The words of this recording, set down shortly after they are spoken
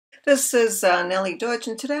This is Nellie Dodge,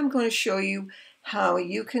 and today I'm going to show you how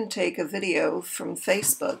you can take a video from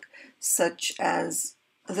Facebook, such as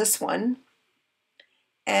this one,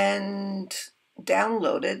 and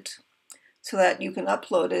download it so that you can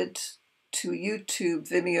upload it to YouTube,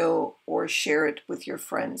 Vimeo, or share it with your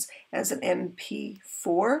friends as an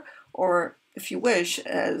MP4, or if you wish,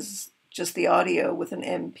 as just the audio with an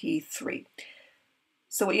MP3.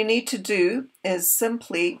 So what you need to do is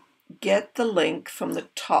simply get the link from the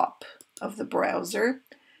top of the browser,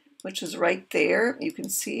 which is right there. You can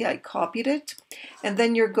see I copied it, and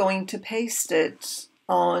then you're going to paste it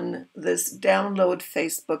on this download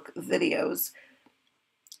Facebook videos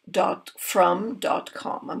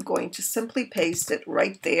from.com. I'm going to simply paste it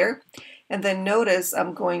right there, and then notice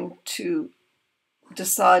I'm going to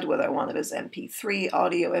decide whether I want it as MP3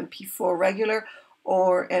 audio, MP4 regular,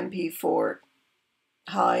 or MP4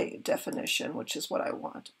 high definition, which is what I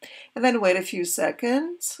want. And then wait a few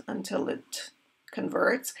seconds until it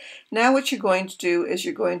converts. Now what you're going to do is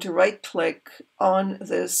you're going to right click on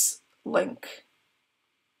this link.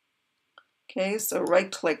 Okay, so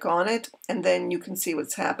right click on it, and then you can see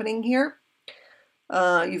what's happening here.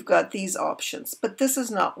 You've got these options, but this is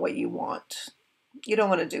not what you want. You don't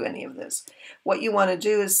want to do any of this. What you want to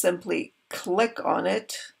do is simply click on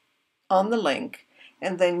it, on the link,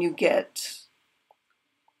 and then you get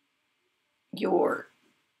your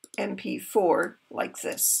MP4 like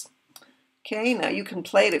this. Okay, now you can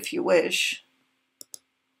play it if you wish,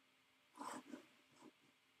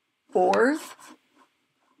 or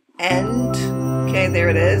end. Okay, there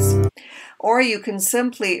it is. Or you can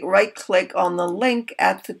simply right click on the link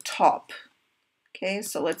at the top. Okay,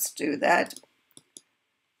 so let's do that.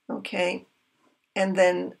 Okay, and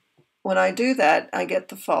then when I do that, I get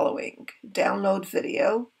the following: download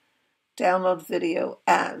video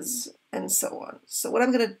as, and so on. So what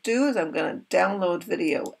I'm going to do is I'm going to download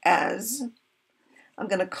video as. I'm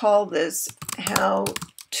going to call this how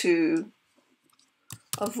to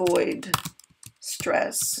avoid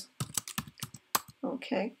stress.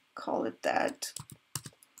 Okay, call it that.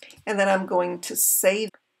 And then I'm going to save.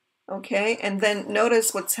 Okay, and then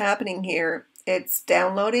notice what's happening here. It's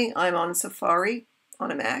downloading. I'm on Safari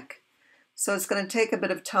on a Mac. So it's going to take a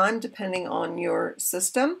bit of time depending on your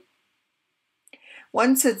system.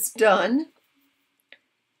 Once it's done,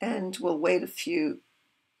 and we'll wait a few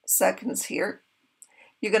seconds here,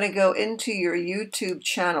 you're going to go into your YouTube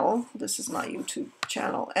channel. This is my YouTube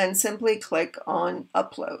channel, and simply click on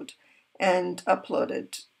upload and upload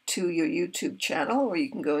it to your YouTube channel, or you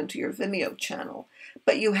can go into your Vimeo channel.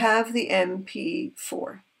 But you have the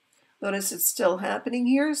MP4. Notice it's still happening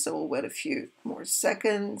here, so we'll wait a few more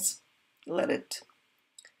seconds, let it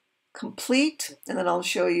complete, and then I'll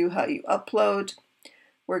show you how you upload.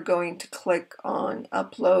 We're going to click on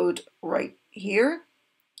upload right here.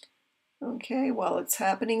 Okay, while it's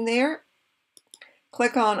happening there,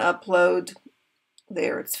 click on upload.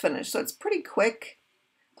 There, it's finished. So it's pretty quick.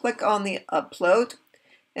 Click on the upload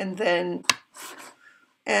and then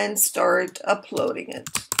start uploading it.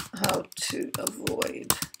 How to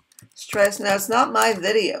avoid stress. Now it's not my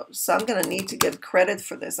video, so I'm going to need to give credit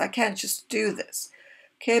for this. I can't just do this.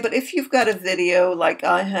 Okay, but if you've got a video like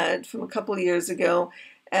I had from a couple of years ago,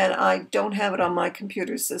 and I don't have it on my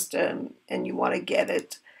computer system, and you want to get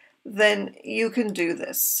it, then you can do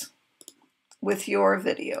this with your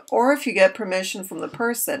video. Or if you get permission from the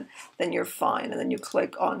person, then you're fine. And then you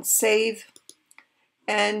click on save,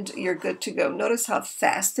 and you're good to go. Notice how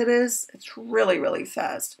fast it is. It's really, really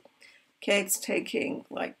fast. Okay, it's taking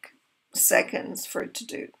like seconds for it to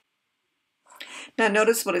do. Now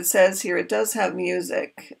notice what it says here. It does have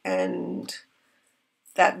music, and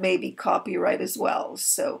that may be copyright as well.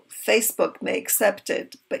 So Facebook may accept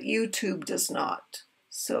it, but YouTube does not.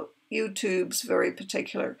 So YouTube's very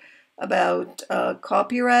particular about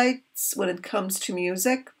copyrights when it comes to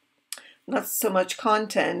music. Not so much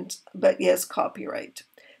content, but yes, copyright.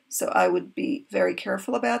 So I would be very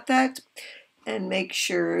careful about that and make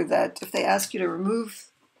sure that if they ask you to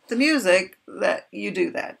remove the music, that you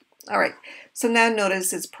do that. All right, so now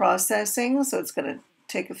notice it's processing, so it's going to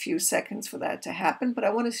take a few seconds for that to happen, but I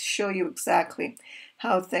want to show you exactly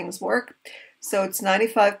how things work. So it's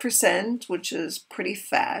 95%, which is pretty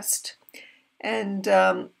fast, and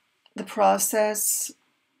the process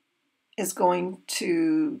is going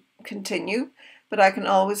to continue, but I can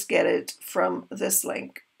always get it from this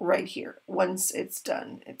link right here. Once it's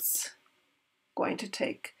done, it's going to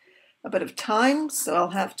take a bit of time, so I'll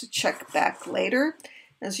have to check back later,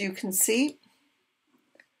 as you can see,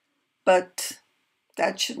 but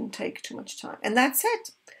that shouldn't take too much time. And that's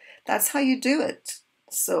it. That's how you do it.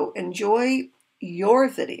 So enjoy your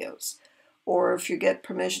videos. or if you get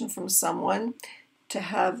permission from someone to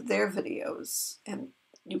have their videos, and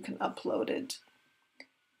you can upload it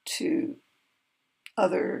to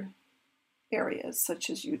other areas such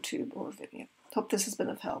as YouTube or Vimeo. Hope this has been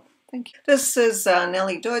of help. Thank you. This is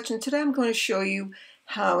Nellie Deutsch, and today I'm going to show you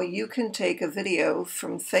how you can take a video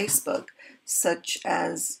from Facebook, such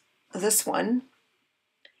as this one,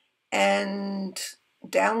 and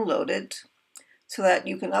download it so that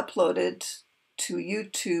you can upload it to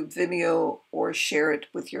YouTube, Vimeo, or share it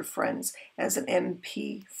with your friends as an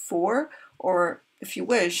MP4, or if you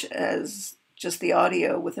wish, as just the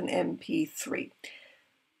audio with an MP3.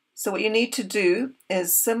 So what you need to do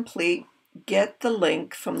is simply get the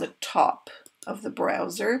link from the top of the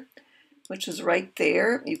browser, which is right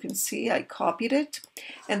there. You can see I copied it,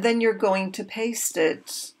 and then you're going to paste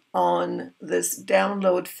it on this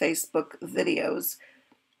download Facebook videos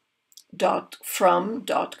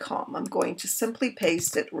 .from.com. I'm going to simply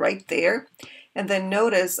paste it right there, and then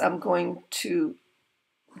notice I'm going to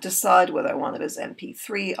decide whether I want it as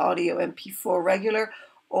MP3, audio, MP4 regular,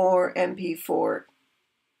 or MP4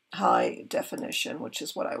 high definition, which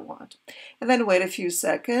is what I want. And then wait a few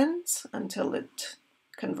seconds until it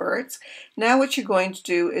converts. Now what you're going to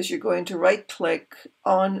do is you're going to right click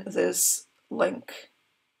on this link.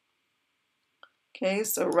 Okay,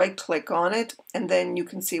 so right click on it, and then you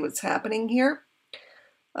can see what's happening here.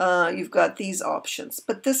 You've got these options,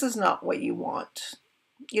 but this is not what you want.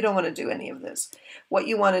 You don't want to do any of this. What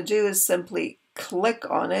you want to do is simply click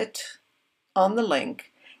on it, on the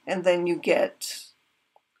link, and then you get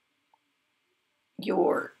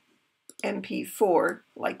your MP4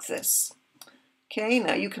 like this. Okay,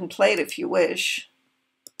 now you can play it if you wish,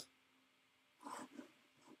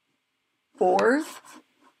 or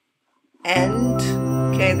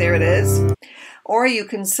okay, there it is. Or you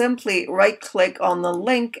can simply right click on the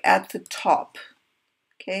link at the top.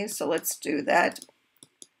 Okay, so let's do that.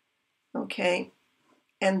 Okay,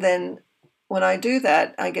 and then when I do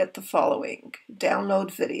that, I get the following: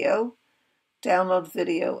 download video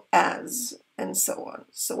as, and so on.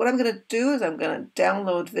 So what I'm going to do is I'm going to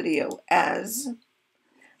download video as.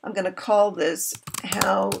 I'm going to call this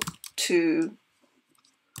how to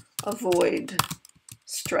avoid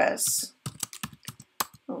stress.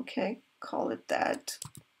 Okay, call it that.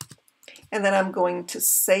 And then I'm going to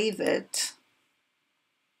save it.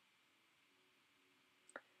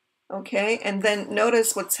 Okay, and then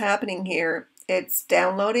notice what's happening here. It's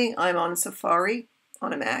downloading. I'm on Safari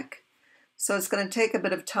on a Mac. So it's going to take a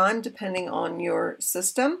bit of time depending on your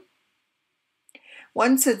system.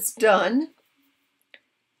 Once it's done,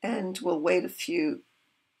 and we'll wait a few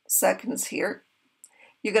seconds here,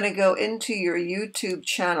 you're going to go into your YouTube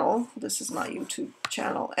channel. This is my YouTube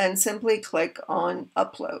channel, and simply click on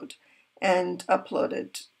upload and upload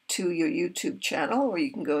it to your YouTube channel, or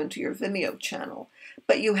you can go into your Vimeo channel.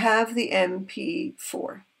 But you have the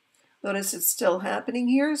MP4. Notice it's still happening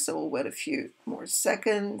here, so we'll wait a few more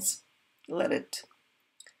seconds. Let it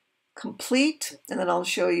complete, and then I'll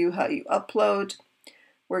show you how you upload.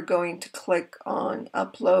 We're going to click on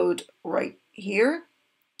upload right here.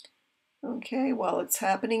 Okay, while it's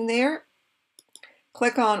happening there,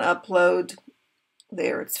 click on upload.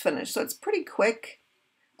 There, it's finished. So it's pretty quick.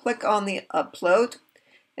 Click on the upload,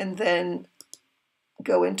 and then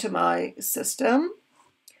go into my system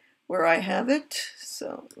where I have it.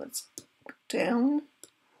 So let's go down.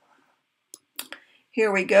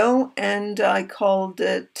 Here we go, and I called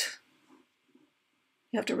it,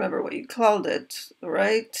 you have to remember what you called it,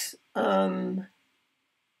 right?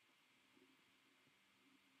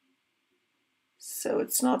 So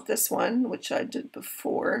it's not this one, which I did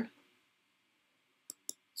before.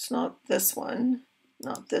 It's not this one,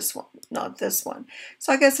 not this one, not this one.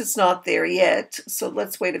 So I guess it's not there yet. So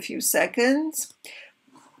let's wait a few seconds,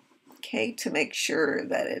 okay, to make sure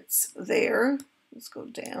that it's there. Let's go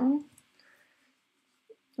down.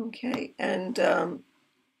 Okay, and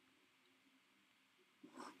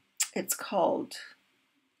it's called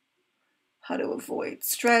How to Avoid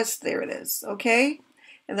Stress. There it is. Okay,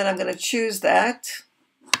 and then I'm going to choose that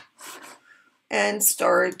and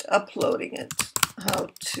start uploading it. How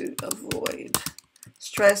to Avoid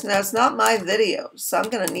Stress. Now, it's not my video, so I'm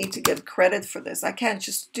going to need to give credit for this. I can't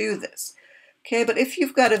just do this. Okay, but if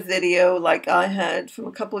you've got a video like I had from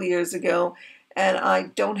a couple of years ago, and I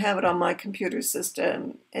don't have it on my computer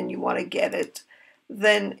system, and you want to get it,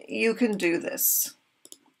 then you can do this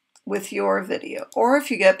with your video. Or if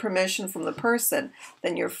you get permission from the person,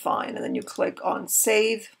 then you're fine. And then you click on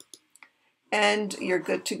save, and you're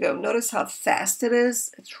good to go. Notice how fast it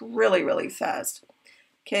is. It's really, really fast.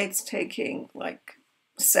 Okay, it's taking like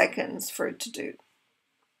seconds for it to do.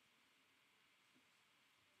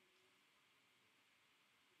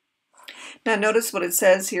 Now notice what it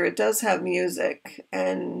says here. It does have music,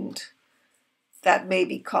 and that may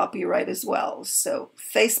be copyright as well. So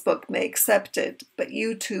Facebook may accept it, but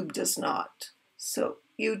YouTube does not. So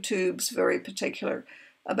YouTube's very particular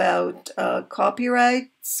about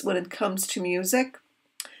copyrights when it comes to music.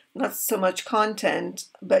 Not so much content,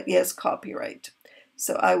 but yes, copyright.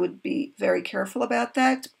 So I would be very careful about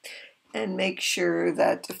that and make sure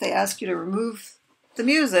that if they ask you to remove the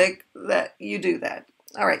music, that you do that.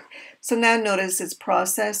 All right, so now notice it's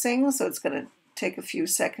processing, so it's going to take a few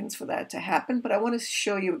seconds for that to happen, but I want to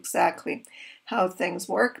show you exactly how things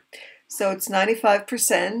work. So it's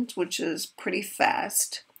 95%, which is pretty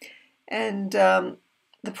fast, and the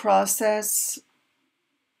process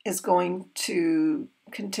is going to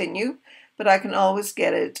continue, but I can always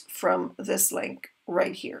get it from this link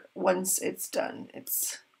right here. Once it's done,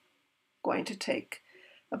 it's going to take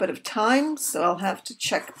a bit of time, so I'll have to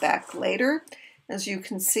check back later, as you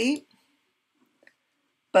can see,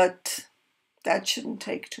 but that shouldn't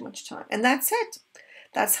take too much time. And that's it.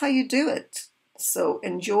 That's how you do it. So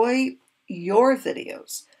enjoy your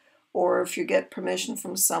videos, or if you get permission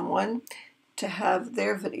from someone to have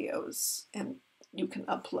their videos, and you can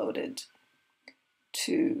upload it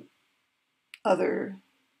to other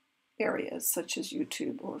areas such as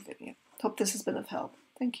YouTube or Vimeo. Hope this has been of help.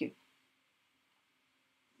 Thank you.